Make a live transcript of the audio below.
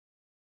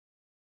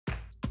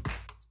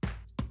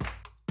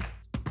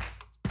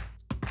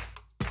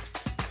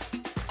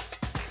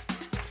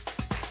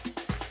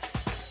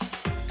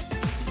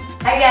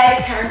Hi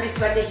guys, Karen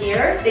Bisweta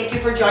here. Thank you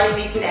for joining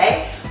me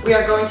today. We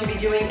are going to be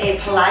doing a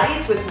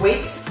Pilates with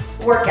weights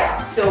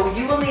workout. So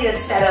you will need a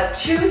set of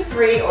 2,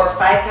 3, or 5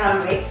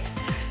 pound weights.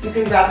 You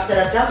can grab a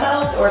set of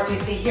dumbbells, or if you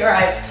see here, I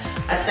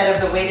have a set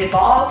of the weighted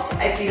balls.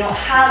 If you don't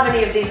have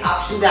any of these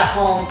options at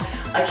home,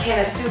 a can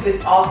of soup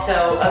is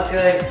also a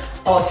good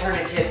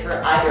alternative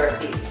for either of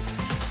these.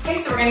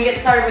 Okay, so we're gonna get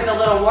started with a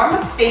little warm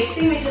up.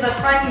 Facing me to the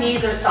front,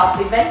 knees are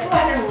softly bent. Go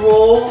ahead and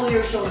roll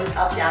your shoulders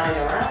up, down,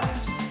 and around.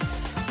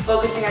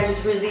 Focusing on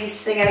just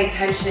releasing any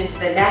tension into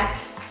the neck,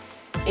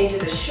 into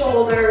the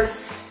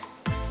shoulders.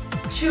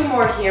 2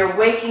 more here,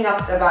 waking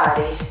up the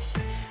body.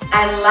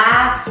 And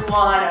last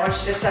one, I want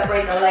you to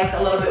separate the legs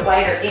a little bit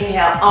wider.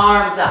 Inhale,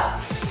 arms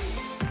up.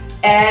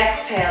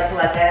 Exhale to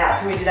let that out.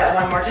 Can we do that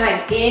one more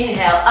time?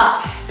 Inhale,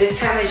 up. This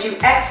time as you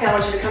exhale, I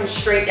want you to come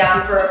straight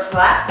down for a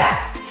flat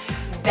back.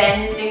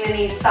 Bending the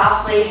knees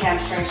softly,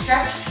 hamstring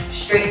stretch.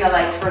 Straighten the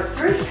legs for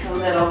 3, a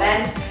little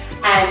bend,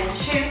 and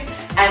 2.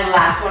 And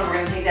last one, we're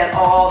gonna take that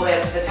all the way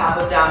up to the top.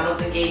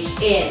 Abdominals engaged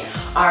in.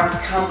 Arms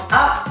come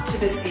up to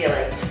the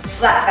ceiling.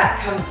 Flat back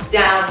comes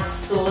down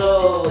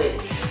slowly.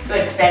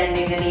 Good,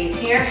 bending the knees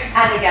here.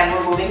 And again,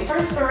 we're moving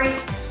for 3,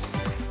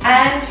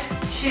 and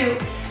 2,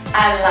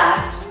 and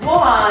last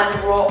one.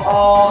 Roll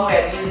all the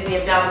way up, using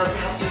the abdominals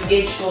to help you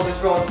engage. Shoulders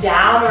roll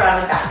down, around,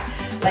 and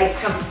back. Legs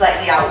come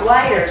slightly out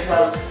wider to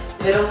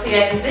a little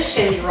plie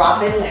position.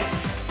 Drop and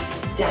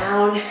lift.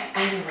 Down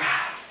and rise.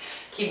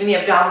 Keeping the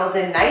abdominals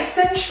in nice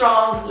and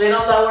strong.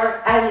 Little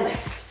lower and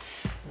lift.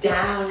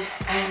 Down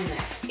and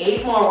lift.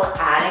 8 more. We're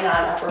adding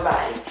on upper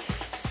body.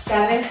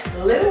 7.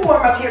 Little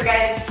warm up here,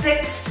 guys.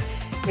 6.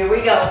 Here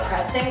we go.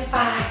 Pressing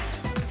 5.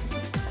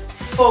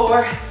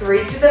 4.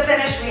 3 to the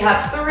finish. We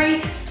have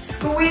 3.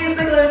 Squeeze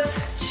the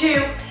glutes.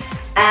 2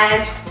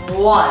 and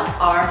 1.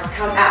 Arms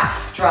come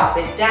out. Drop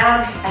it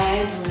down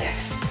and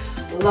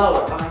lift.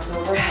 Lower, arms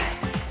overhead.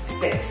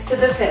 6 to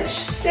the finish.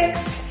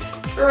 6.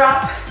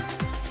 Drop.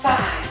 5.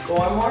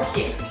 4 more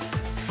here.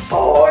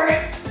 4.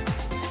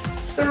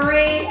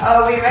 3.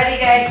 Are we ready,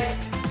 guys?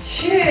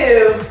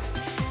 2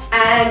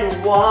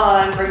 and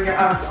 1. Bring your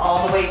arms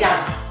all the way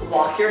down.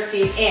 Walk your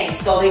feet in.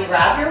 Slowly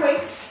grab your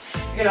weights.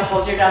 You're gonna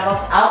hold your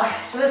dumbbells out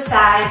to the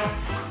side.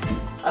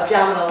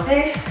 Abdominals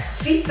in.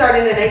 Feet start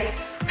in a nice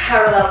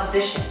parallel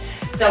position.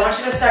 So I want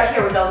you to start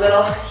here with a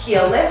little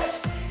heel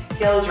lift,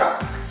 heel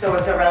drop. So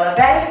it's a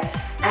releve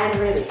and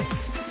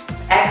release.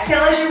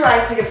 Exhale as you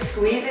rise. Think of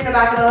squeezing the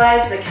back of the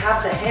legs, the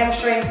calves, the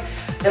hamstrings,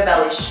 the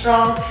belly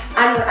strong,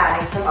 and we're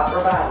adding some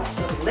upper body.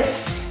 So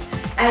lift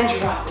and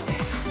drop with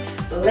this.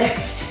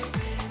 Lift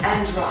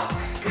and drop.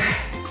 Good.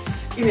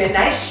 Give me a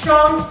nice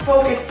strong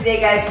focus today,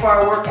 guys, for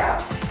our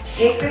workout.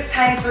 Take this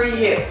time for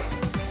you.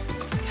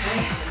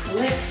 Okay, let's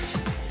lift.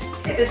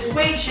 Okay, this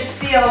weight should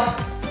feel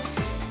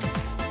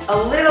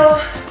a little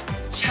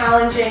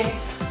challenging,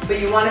 but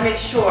you want to make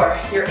sure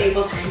you're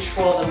able to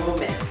control the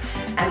movements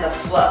and the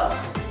flow.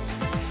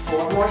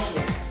 4 more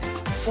here.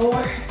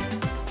 4,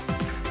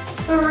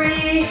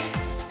 3,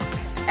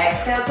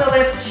 exhale to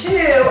lift.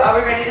 2, are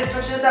we ready to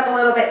switch this up a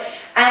little bit?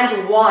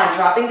 And 1,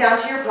 dropping down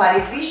to your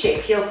Pilates V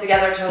shape. Heels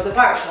together, toes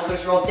apart,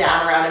 shoulders rolled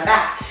down, around, and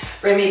back.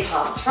 Bring me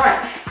palms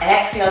front.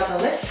 Exhale to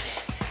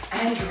lift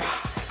and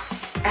drop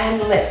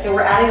and lift. So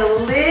we're adding a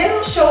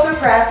little shoulder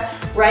press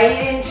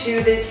right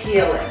into this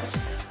heel lift.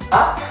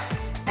 Up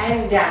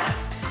and down.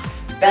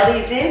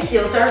 Belly's in,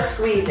 heels are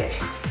squeezing.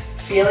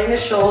 Feeling the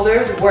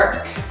shoulders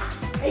work.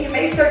 Hey, you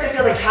may start to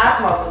feel the calf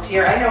muscles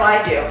here. I know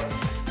I do.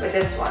 With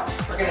this one,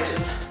 we're gonna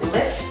just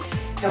lift.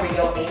 Can we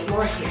go 8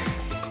 more here?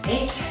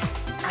 8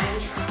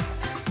 and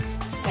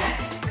drop.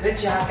 7. Good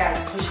job,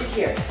 guys. Push it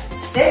here.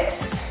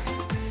 6.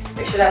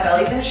 Make sure that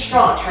belly's in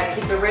strong. Try to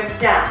keep the ribs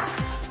down.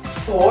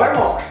 4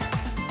 more.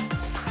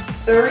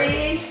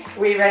 3.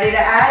 We ready to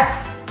add?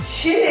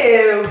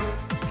 2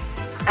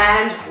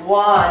 and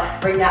 1.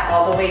 Bring that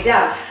all the way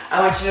down. I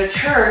want you to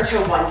turn to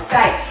one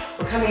side.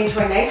 We're coming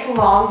into a nice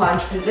long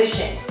lunge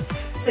position.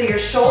 So your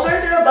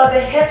shoulders are above the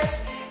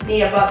hips,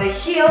 knee above the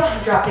heel,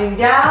 dropping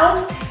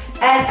down,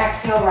 and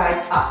exhale,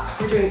 rise up.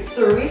 We're doing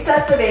 3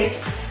 sets of 8,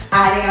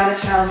 adding on a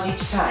challenge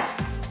each time.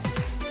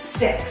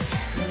 6,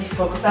 really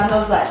focus on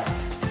those legs.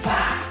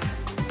 5,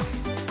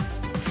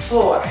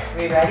 4,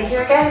 we ready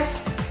here, guys?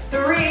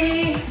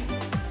 3,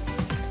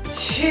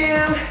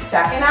 2,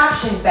 second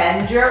option,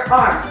 bend your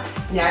arms.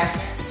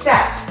 Next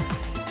set,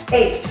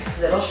 8,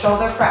 little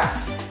shoulder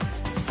press.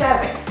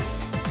 7,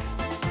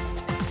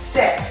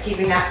 6,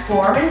 keeping that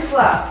form and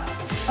flow.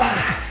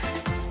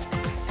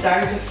 5,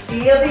 starting to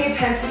feel the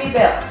intensity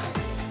build.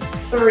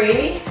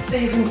 3, so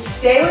you can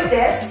stay with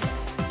this,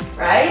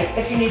 right?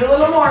 If you need a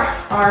little more,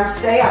 arms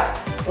stay up,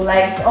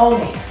 legs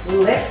only.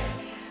 Lift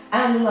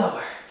and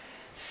lower.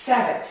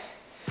 7,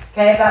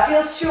 okay, if that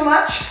feels too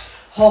much,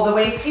 hold the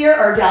weights here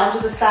or down to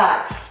the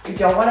side. We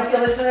don't want to feel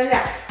this in the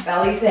neck.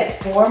 Belly's in.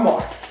 4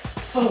 more.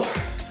 4.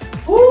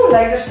 Woo,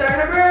 legs are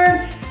starting to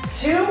burn.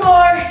 2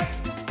 more.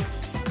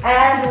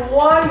 And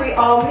 1. We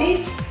all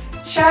meet.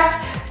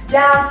 Chest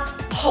down.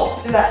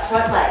 Pulse through that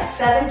front leg.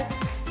 7,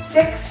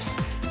 6,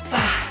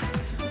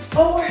 5,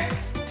 4,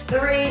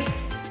 3,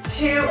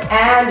 2,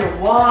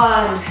 and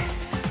 1.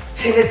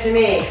 Pivot to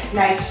me.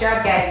 Nice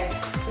job, guys.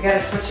 We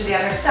gotta switch to the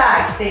other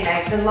side. Stay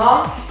nice and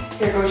long.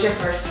 Here goes your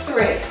first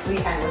 3. We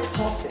end with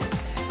pulses.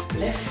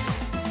 Lift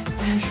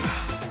and drop.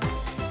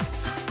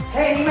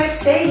 Hey, and you might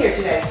stay here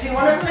today, so you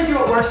wanna really do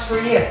what works for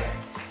you.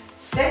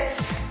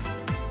 6.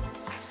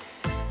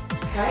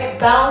 Okay, if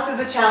balance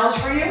is a challenge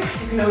for you,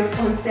 you can always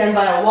come and stand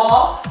by a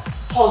wall.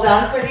 Hold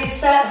on for these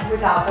set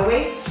without the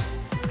weights.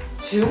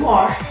 2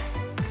 more.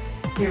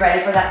 Be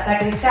ready for that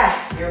second set.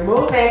 You're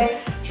moving.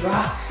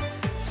 Drop.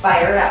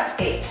 Fire it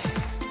up. 8.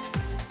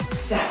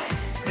 7.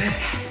 Good,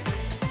 guys.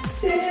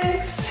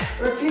 6.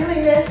 We're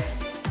feeling this.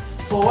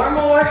 4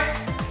 more.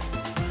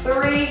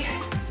 3.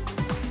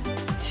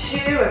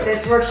 2. If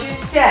this works, you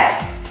stay.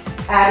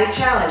 Add a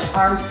challenge.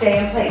 Arms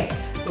stay in place.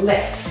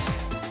 Lift.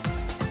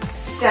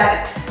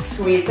 7.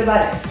 Squeeze the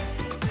buttocks.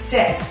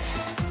 6.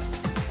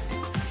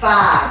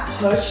 5.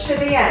 Push to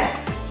the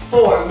end.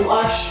 4. You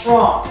are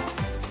strong.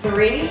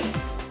 3.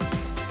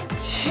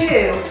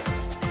 2.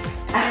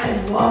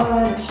 And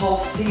 1.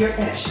 Pulse to your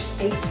finish.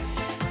 8.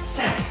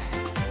 7.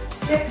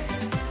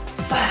 6.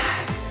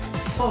 5.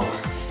 4.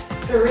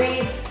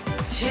 3.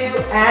 2.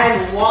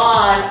 And 1.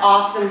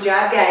 Awesome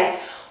job, guys.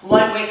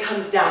 1 weight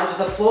comes down to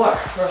the floor.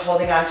 We're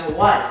holding on to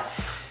 1.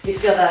 You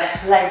feel the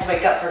legs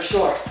wake up for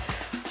sure.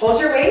 Hold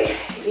your weight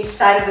each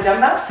side of the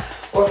dumbbell,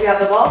 or if you have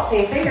the ball,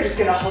 same thing. You're just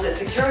gonna hold it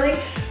securely.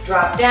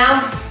 Drop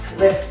down,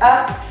 lift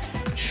up,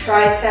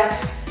 tricep,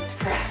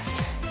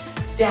 press.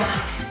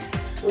 Down,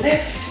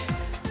 lift,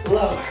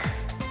 lower.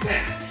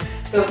 Good.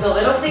 So it's a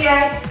little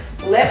plie,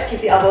 lift, keep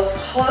the elbows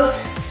close,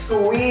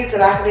 squeeze the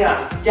back of the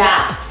arms.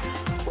 Down,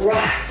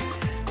 rise,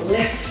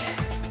 lift,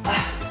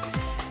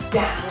 up,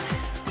 down,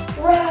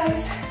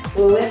 rise,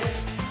 lift.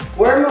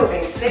 We're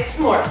moving. 6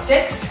 more.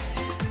 6,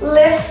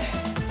 lift,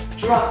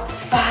 drop.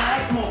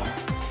 5 more.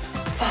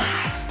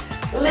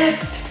 5,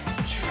 lift,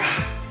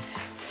 drop.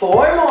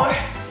 4 more.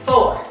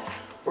 4,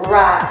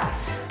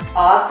 rise.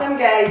 Awesome,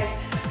 guys.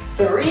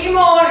 3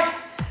 more,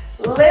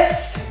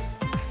 lift.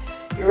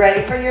 You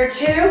ready for your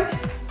 2?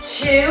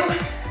 2,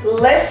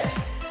 lift,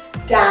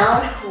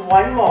 down.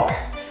 1 more.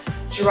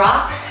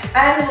 Drop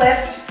and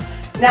lift.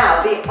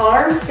 Now, the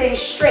arms stay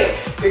straight.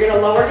 You're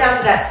gonna lower down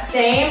to that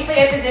same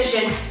plie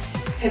position,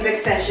 hip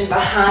extension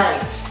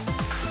behind.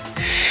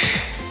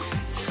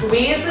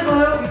 Squeeze the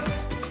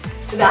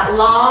glute to that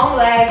long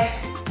leg.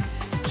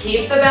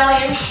 Keep the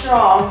belly in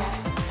strong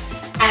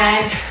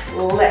and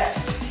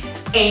lift.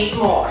 8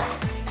 more.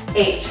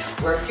 8.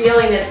 We're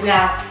feeling this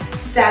now.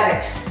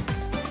 7,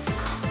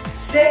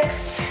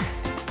 6,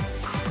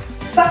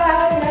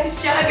 5.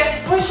 Nice job,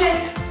 guys. Push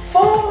it.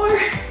 4,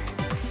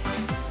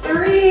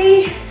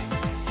 3,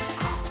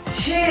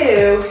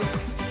 2,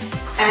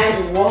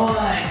 and 1.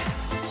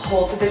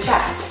 Hold to the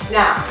chest.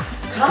 Now,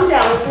 come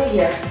down with me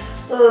here.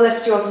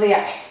 Lift to a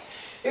plie.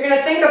 You're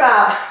gonna think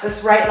about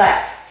this right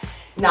leg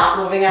not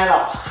moving at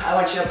all. I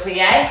want you to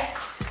plie,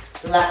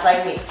 left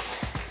leg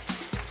meets.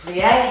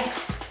 Plie,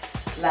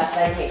 left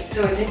leg meets.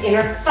 So it's an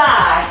inner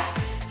thigh,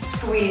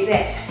 squeeze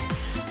in,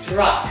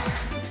 drop.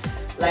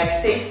 Leg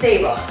stays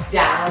stable,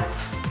 down,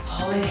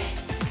 pull it in.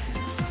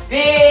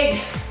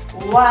 Big,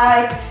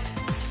 wide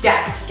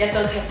step to get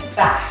those hips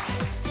back.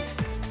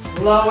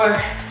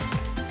 Lower,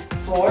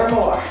 4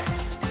 more.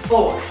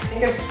 4.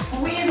 Think of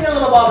squeezing a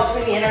little ball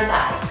between the inner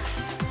thighs.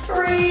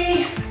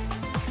 3,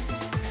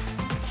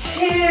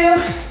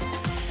 2,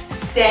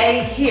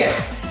 stay here.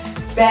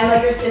 Bend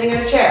like you're sitting in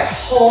a chair.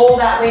 Hold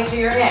that weight to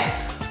your hand.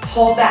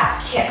 Pull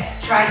back, kick,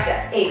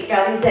 tricep. 8,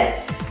 belly's in.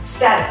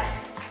 7,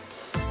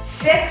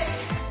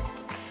 6,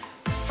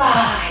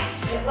 5.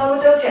 Sit low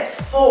with those hips.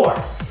 4,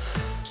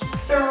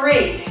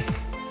 3,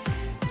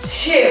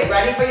 2.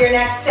 Ready for your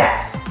next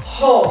set.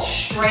 Hold,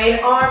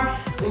 straight arm,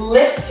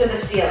 lift to the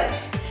ceiling.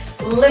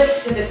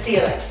 Lift to the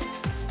ceiling.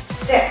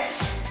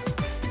 6,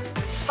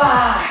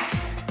 5,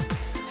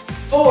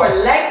 4.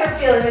 Legs are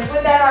feeling this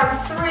with that arm.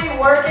 3,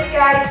 work it,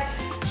 guys.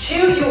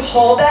 2, you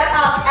hold that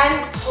up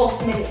and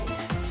pulse mini.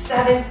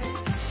 7,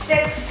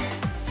 6,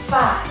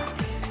 5,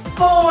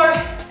 4,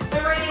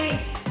 3,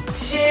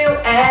 2,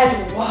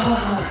 and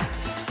 1.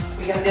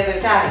 We got the other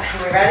side.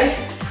 Are we ready?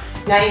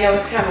 Now you know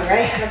what's coming,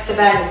 right? That's the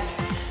bad news.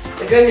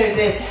 The good news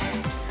is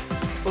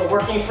we're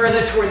working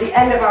further toward the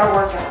end of our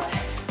workout.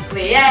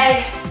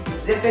 Plie,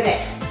 zip it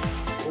in.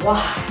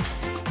 Wide,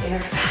 inner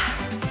thigh,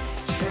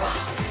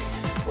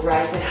 drop,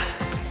 rise it up,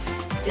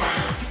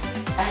 down,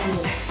 and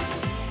lift.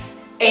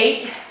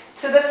 8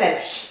 to the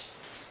finish.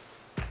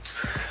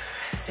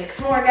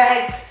 6 more,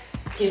 guys.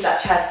 Keep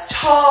that chest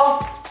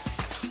tall.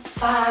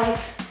 5,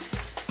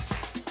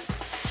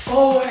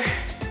 4.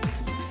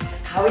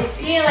 How are we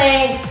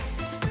feeling?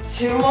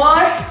 2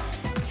 more.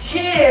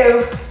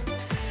 2,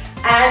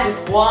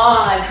 and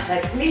 1.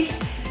 Let's meet.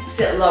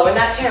 Sit low in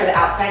that chair. The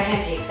outside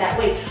hand takes that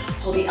weight.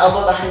 Pull the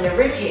elbow behind the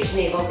rib cage.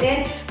 Navel's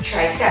in.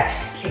 Tricep.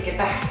 Kick it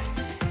back.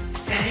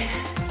 7,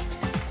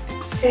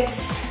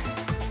 6,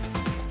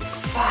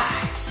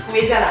 5.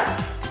 Squeeze that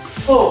arm.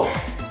 4,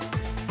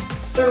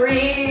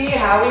 3.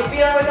 How are we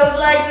feeling with those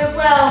legs as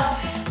well?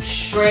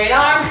 Straight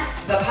arm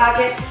to the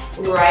pocket.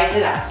 Rise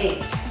it up.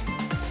 8,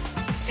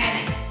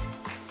 7,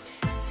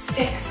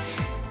 6,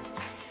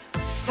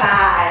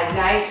 5.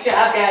 Nice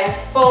job, guys.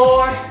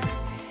 4,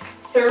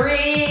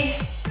 3,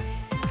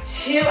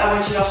 2. I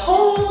want you to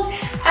hold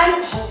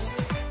and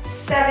pulse.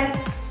 7,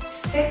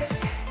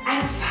 6,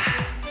 and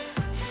 5.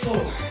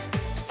 4,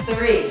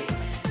 3,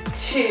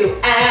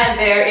 2, and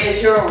there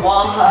is your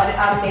one.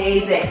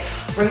 Amazing.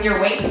 Bring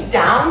your weights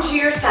down to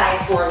your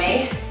side for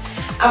me,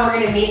 and we're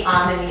gonna meet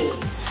on the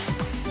knees.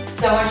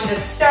 So I want you to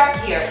start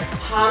here.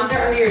 Palms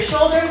are under your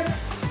shoulders,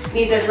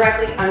 knees are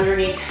directly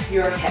underneath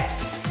your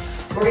hips.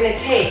 We're gonna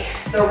take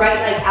the right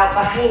leg out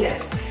behind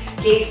us,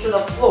 gaze to the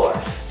floor.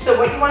 So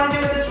what you wanna do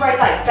with this right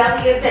leg,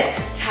 belly is in,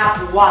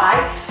 tap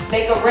wide,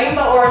 make a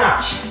rainbow or an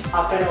arch,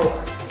 up and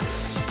over.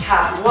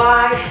 Tap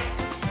wide,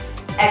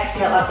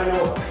 exhale, up and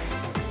over.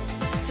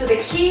 So the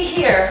key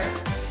here,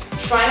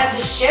 try not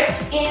to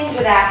shift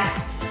into that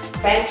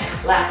bent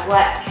left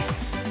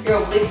leg.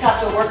 Your obliques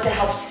have to work to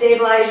help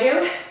stabilize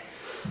you,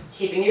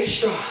 keeping you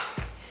strong.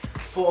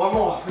 4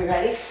 more, we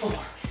ready? 4,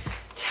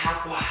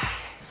 tap wide.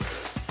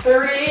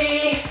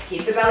 3,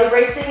 keep the belly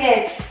bracing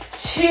in.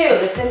 2,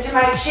 listen to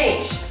my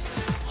change.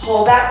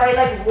 Hold that right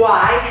leg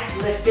wide,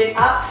 lift it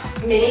up,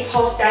 mini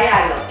pulse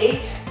diagonal.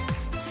 8,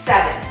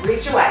 7,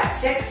 reach away.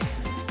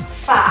 6,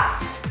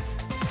 5,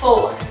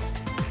 4,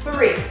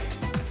 3,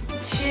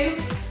 2,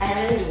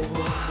 and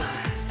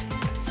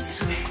 1.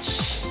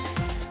 Switch.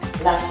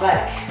 Left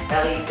leg,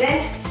 belly's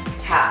in,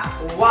 tap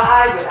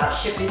wide without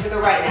shifting to the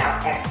right now.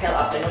 Exhale,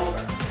 up and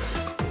over.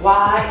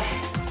 Wide,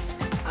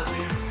 up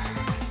and over.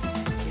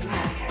 You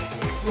have it, guys.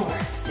 6 more.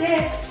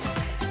 6,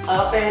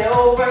 up and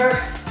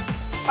over.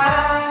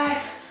 5,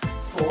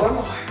 4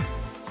 more.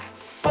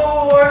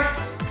 4,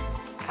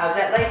 how's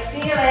that leg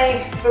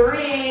feeling?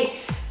 3,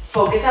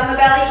 focus on the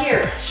belly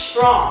here.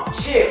 Strong.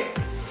 2,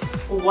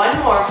 1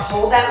 more.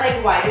 Hold that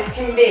leg wide as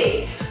can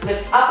be.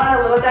 Lift up on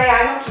a little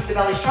diagonal. Keep the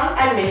belly strong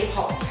and mini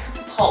pulse.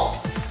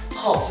 Pulse.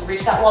 Pulse.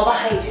 Reach that wall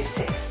behind you.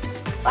 6,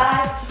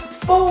 5,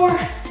 4,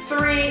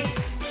 3,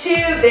 2.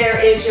 There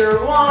is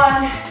your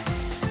 1.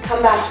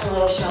 Come back to a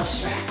little shell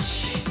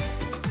stretch.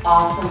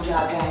 Awesome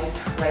job, guys.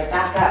 Right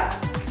back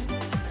up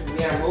because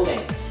we are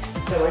moving.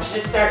 So I want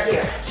you to start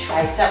here.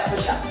 Tricep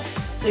push-up.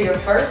 So your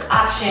first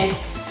option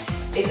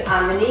is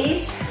on the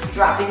knees,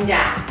 dropping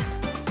down.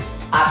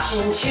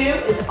 Option 2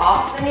 is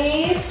off the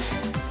knees.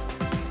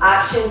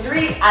 Option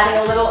 3, adding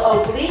a little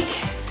oblique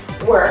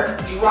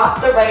work.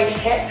 Drop the right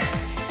hip,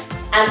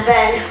 and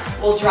then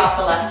we'll drop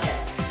the left hip.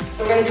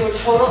 So we're gonna do a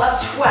total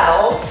of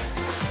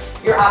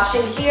 12. Your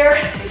option here,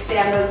 you stay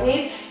on those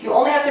knees. You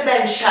only have to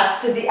bend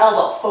chest to the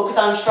elbow. Focus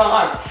on strong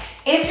arms.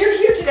 If you're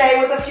here today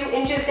with a few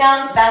inches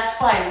down, that's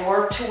fine.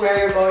 Work to where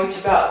you're going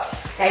to go.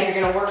 Okay,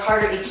 you're gonna work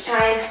harder each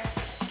time,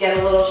 get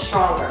a little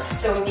stronger.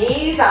 So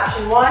knees,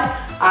 option 1,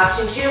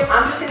 option 2.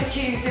 I'm just gonna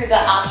cue you through the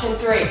option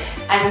 3,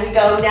 and we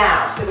go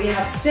now. So we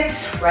have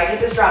 6, right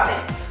hip is dropping.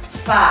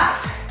 5,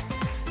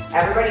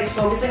 everybody's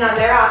focusing on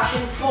their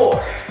option.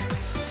 4,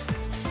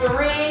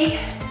 3,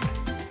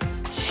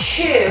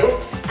 2,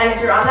 and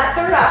if you're on that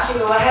third option,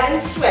 go ahead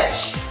and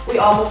switch. We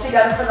all move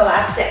together for the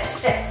last 6.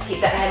 6,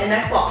 keep that head and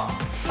neck long.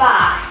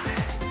 5,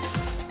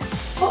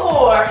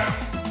 4,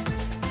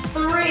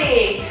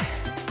 3,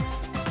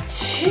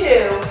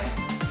 2,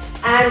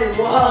 and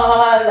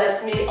 1.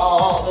 Let's meet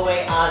all the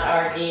way on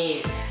our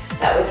knees.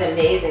 That was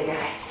amazing,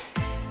 guys.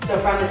 So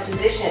from this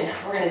position,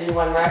 we're gonna do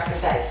one more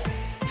exercise.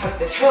 Tuck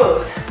the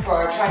toes for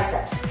our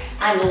triceps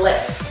and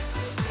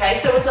lift. Okay,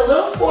 so it's a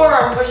little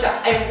forearm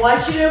push-up. I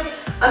want you to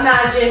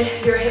imagine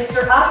your hips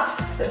are up,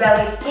 the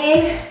belly's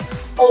in.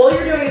 All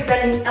you're doing is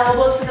bending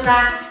elbows to the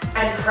mat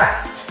and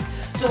press.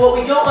 So what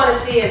we don't want to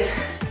see is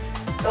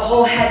the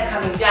whole head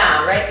coming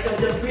down, right? So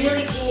it's a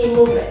really teeny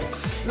movement.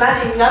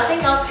 Imagine nothing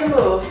else can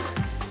move.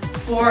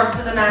 Forearms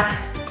to the mat,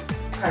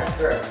 press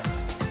through.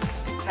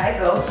 Okay,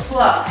 go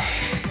slow.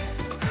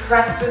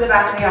 Press through the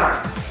back of the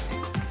arms.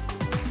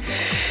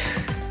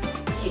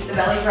 Keep the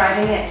belly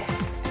driving in.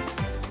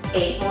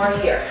 8 more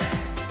here.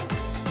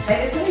 Okay,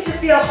 this may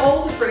just be a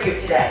hold for you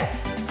today.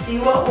 See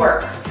what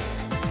works.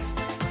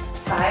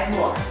 5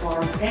 more.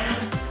 Forearms down.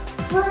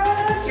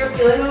 Press. You're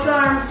feeling those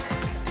arms.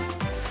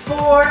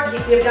 4.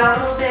 Keep the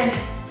abdominals in.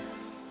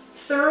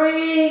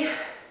 3,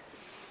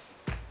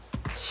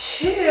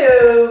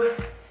 2,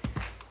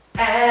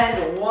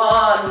 and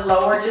 1.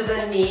 Lower to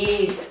the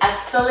knees.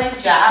 Excellent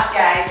job,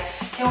 guys.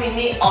 Can we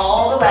meet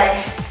all the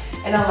way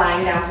in a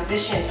lying down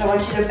position? So I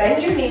want you to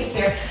bend your knees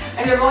here,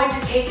 and you're going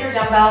to take your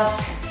dumbbells,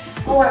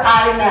 and we're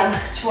adding them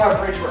to our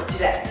bridge work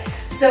today.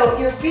 So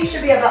your feet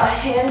should be about a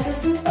hand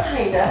distance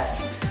behind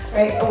us,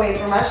 right, away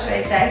from us, should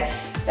I say.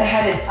 The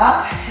head is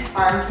up,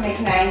 arms make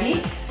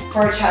 90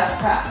 for a chest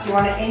press. You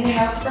want to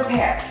inhale to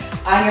prepare.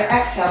 On your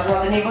exhale,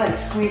 draw the navel in,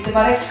 squeeze the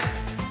buttocks,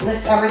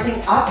 lift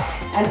everything up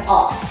and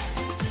off.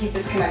 Keep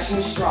this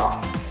connection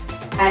strong.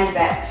 And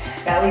bend.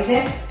 Belly's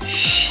in,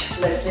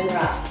 lift and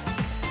rise,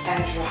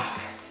 and drop.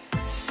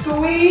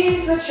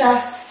 Squeeze the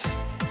chest,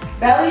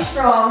 belly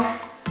strong,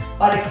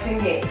 buttocks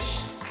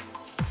engaged.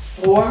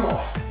 4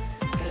 more,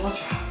 little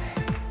drop.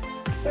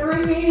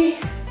 3,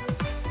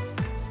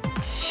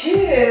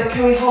 2.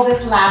 Can we hold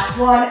this last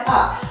one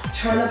up?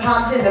 Turn the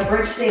palms in, the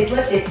bridge stays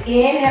lifted.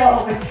 Inhale,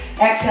 open,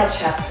 exhale,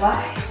 chest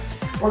fly.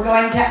 We're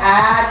going to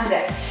add to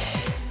this.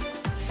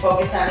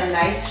 Focus on a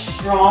nice,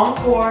 strong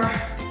core.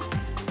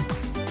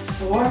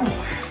 4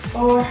 more,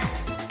 4,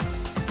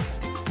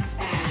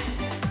 and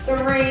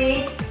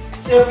 3.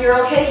 So if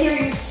you're okay here,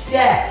 you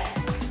stay.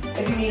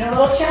 If you need a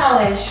little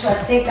challenge,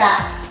 let's take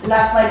that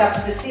left leg up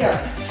to the ceiling.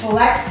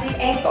 Flex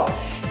the ankle.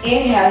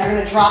 Inhale, you're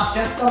gonna drop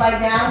just the leg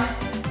down,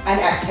 and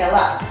exhale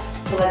up.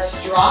 So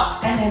let's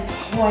drop and then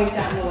point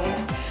down the way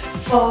up.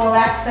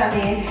 Flex on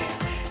the inhale.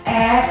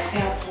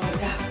 Exhale,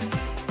 point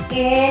up.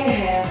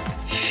 Inhale.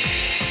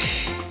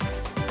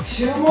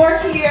 2 more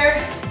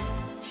here.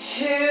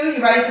 2,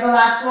 you ready for the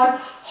last one?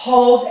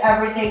 Hold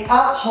everything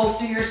up,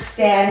 holster your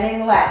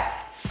standing leg.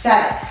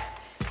 7,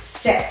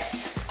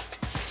 6,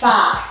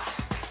 5,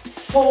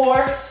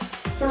 4,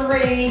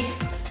 3,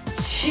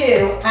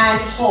 2,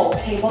 and hold.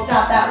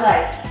 Tabletop that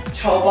leg.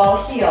 Toe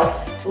ball heel,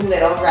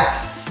 little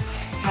rest.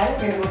 Okay,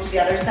 we're gonna move to the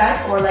other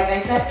side, or like I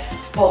said,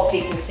 both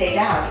feet can stay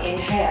down.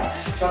 Inhale,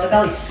 draw the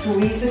belly,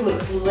 squeeze the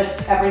glutes,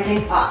 lift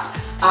everything up.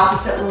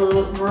 Opposite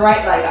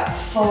right leg up,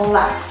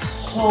 flex,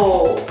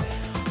 hold.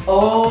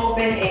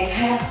 Open,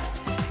 inhale,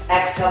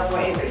 exhale,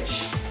 point and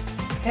reach.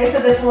 Okay, so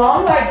this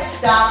long leg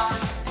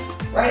stops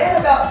right at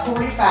about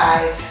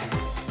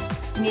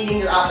 45, meeting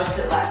your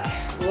opposite leg.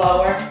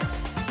 Lower,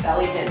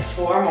 belly's in,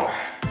 4 more.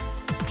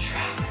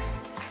 Drop,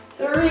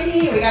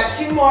 3, we got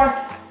 2 more.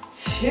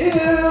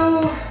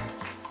 2,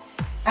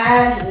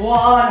 and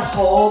 1.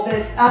 Hold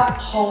this up,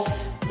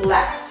 pulse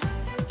left.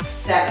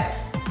 7,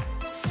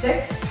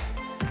 6,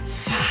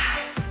 5,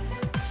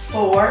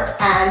 4,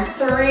 and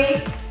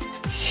 3,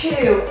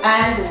 2,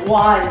 and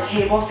 1.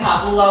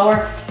 Tabletop,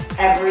 lower,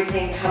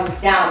 everything comes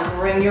down.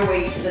 Bring your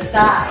waist to the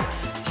side.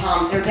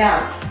 Palms are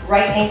down.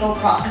 Right ankle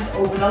crosses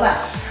over the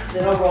left.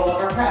 Little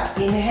rollover prep.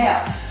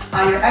 Inhale.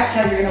 On your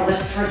exhale, you're gonna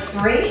lift for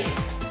 3.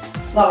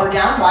 Lower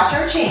down, watch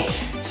our change.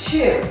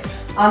 2.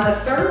 On the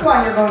third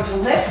one, you're going to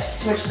lift,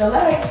 switch the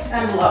legs,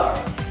 and lower.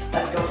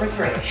 Let's go for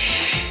 3.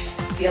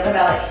 Feel the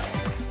belly.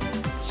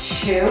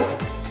 2.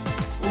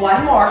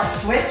 1 more,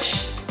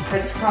 switch,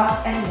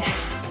 crisscross, and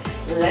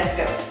down. Let's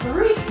go.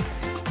 3,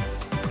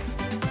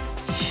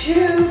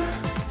 2,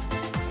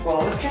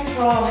 roll with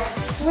control,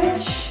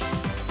 switch,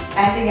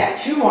 and again,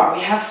 2 more.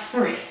 We have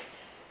 3.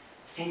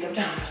 Think of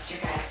dominoes here,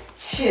 guys.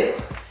 2,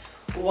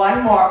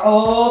 1 more,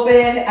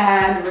 open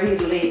and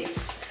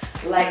release.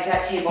 Legs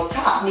at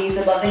tabletop, knees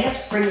above the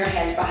hips, bring your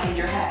hands behind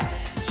your head.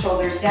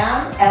 Shoulders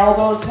down,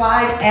 elbows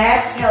wide,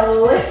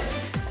 exhale,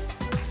 lift,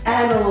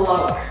 and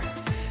lower.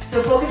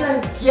 So focus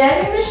on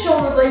getting the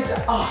shoulder blades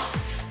off.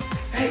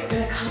 Right, we're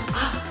gonna come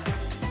up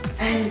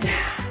and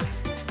down.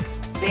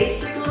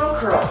 Basic little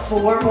curl.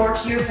 4 more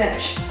to your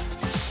finish.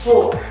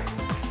 4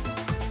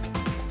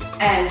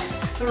 and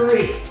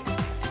 3.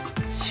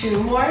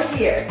 2 more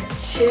here.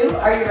 2.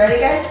 Are you ready,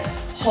 guys?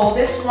 Hold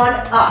this one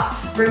up.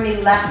 Bring me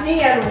left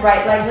knee and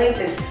right leg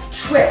lengthens.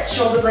 Twist,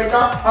 shoulder blades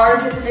off,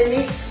 armpit to the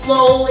knee.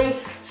 Slowly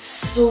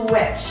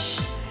switch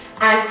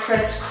and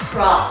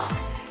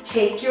crisscross.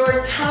 Take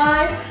your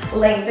time.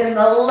 Lengthen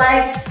the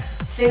legs.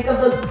 Think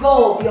of the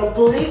goal. The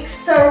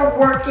obliques are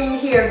working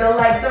here. The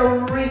legs are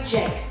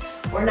reaching.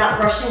 We're not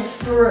rushing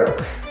through.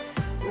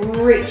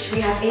 Reach.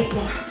 We have 8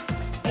 more.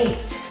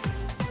 8,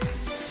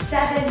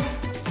 7,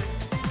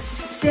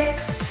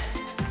 6,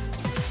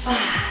 5,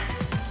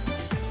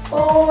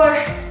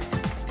 4,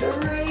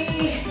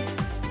 3,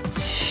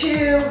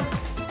 2,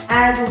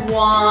 and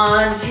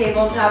 1.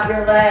 Tabletop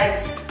your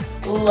legs.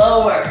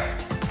 Lower.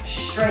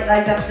 Straight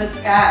legs up to the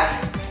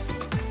sky.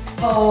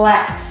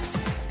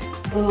 Flex.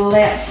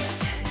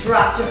 Lift.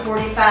 Drop to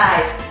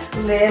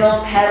 45,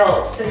 little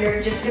pedals. So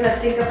you're just gonna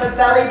think of the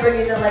belly,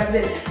 bringing the legs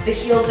in. The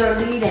heels are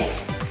leading.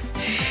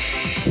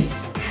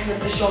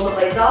 Lift the shoulder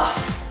blades off.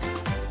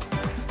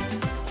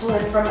 Pull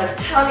in from the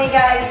tummy,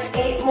 guys.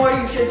 8 more,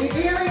 you should be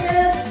feeling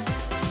this.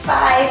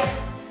 5,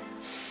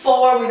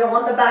 4, we don't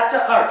want the back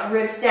to arch.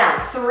 Ribs down.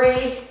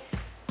 3,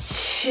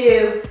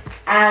 2,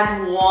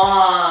 and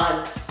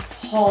 1.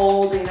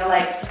 Holding the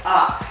legs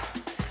up.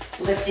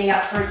 Lifting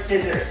up for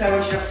scissors. So I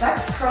want you to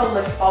flex, curl,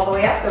 lift all the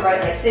way up. The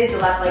right leg stays, the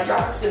left leg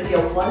drops. It's gonna be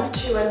a 1,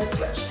 2, and a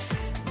switch.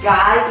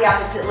 Guide the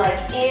opposite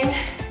leg in.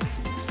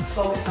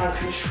 Focus on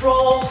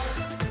control.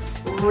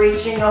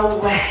 Reaching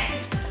away.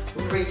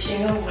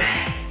 Reaching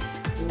away.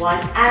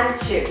 1 and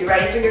 2. You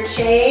ready for your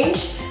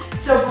change?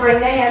 So bring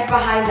the hands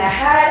behind the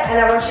head, and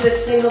I want you to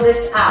single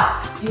this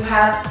out. You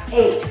have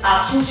 8.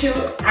 Option 2,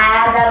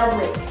 add that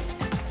oblique.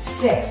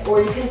 6,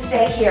 or you can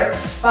stay here.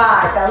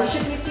 5. Belly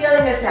should be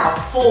feeling this now.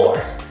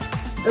 4.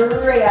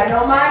 3, I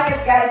know mine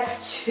is,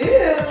 guys. 2,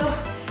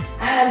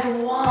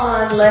 and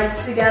 1.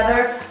 Legs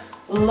together,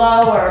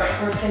 lower.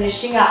 We're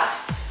finishing up.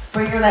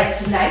 Bring your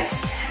legs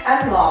nice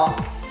and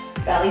long.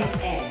 Belly's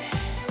in.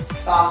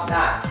 Soft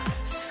knot.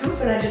 Scoop,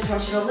 and I just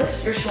want you to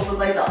lift your shoulder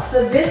blades off.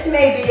 So this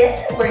may be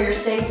it where you're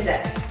staying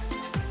today.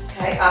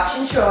 Okay,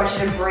 option 2, I want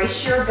you to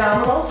brace your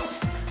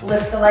abdominals.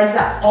 Lift the legs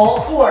up,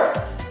 all core.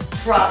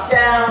 Drop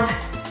down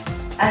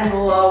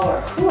and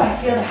lower. Ooh, I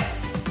feel that.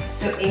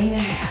 So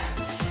inhale.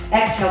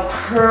 Exhale,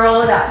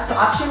 curl it up. So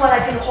option one, I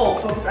can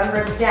hold, focus on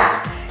ribs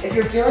down. If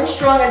you're feeling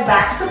strong and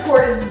back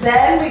supported,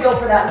 then we go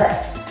for that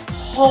lift.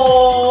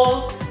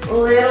 Hold,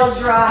 little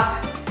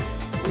drop,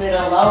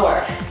 little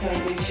lower.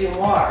 Can we do 2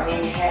 more?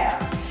 Inhale.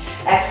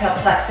 Exhale,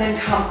 flex in,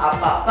 come up,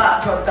 up,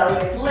 up. Draw the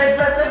belly in, lift,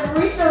 lift, lift.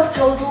 Reach those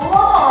toes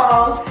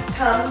long.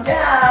 Come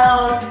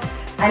down.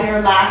 And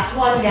your last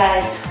one,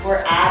 guys,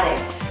 we're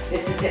adding.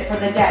 This is it for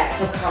the day.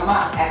 So come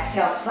up,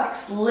 exhale,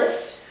 flex,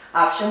 lift.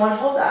 Option one,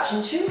 hold.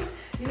 Option two,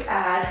 you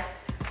add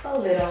a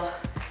little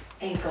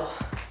ankle.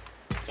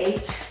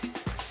 8,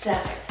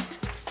 7,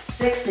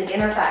 6, think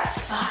inner thighs.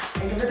 5,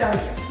 think of the belly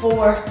here.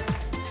 4,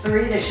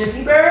 3, this should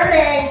be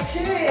burning.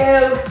 2,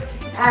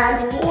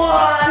 and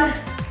 1.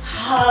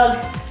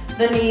 Hug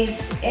the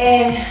knees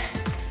in.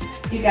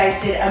 You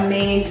guys did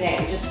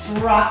amazing. Just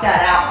rock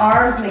that out.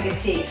 Arms make a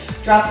T.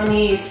 Drop the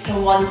knees to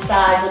one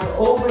side. Look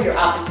over your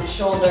opposite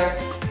shoulder.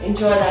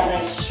 Enjoy that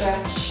nice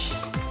stretch.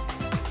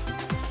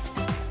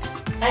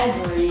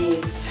 And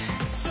breathe.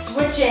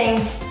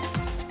 Switching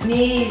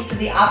knees to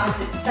the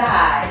opposite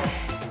side.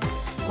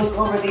 Look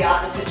over the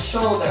opposite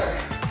shoulder.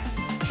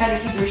 Try to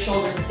keep your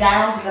shoulders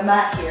down to the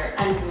mat here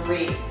and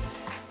breathe.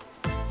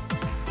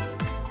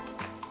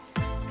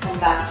 Come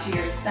back to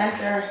your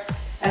center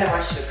and I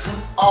want you to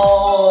come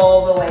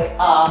all the way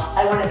up.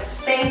 I want to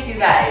thank you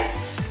guys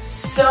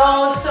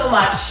so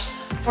much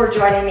for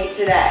joining me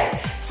today.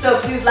 So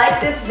if you like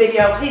this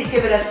video, please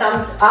give it a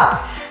thumbs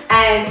up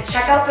and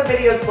check out the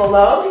videos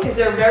below because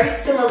they're very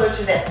similar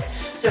to this.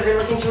 So if you're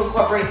looking to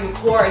incorporate some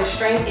core and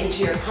strength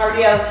into your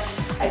cardio,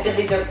 I feel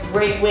these are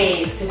great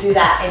ways to do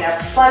that in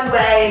a fun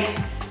way.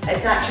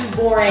 It's not too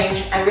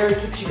boring and really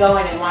keeps you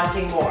going and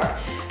wanting more.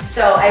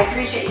 So I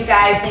appreciate you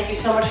guys. Thank you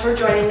so much for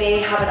joining me.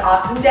 Have an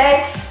awesome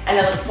day and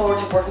I look forward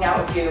to working out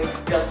with you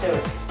real soon.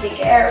 Take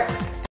care.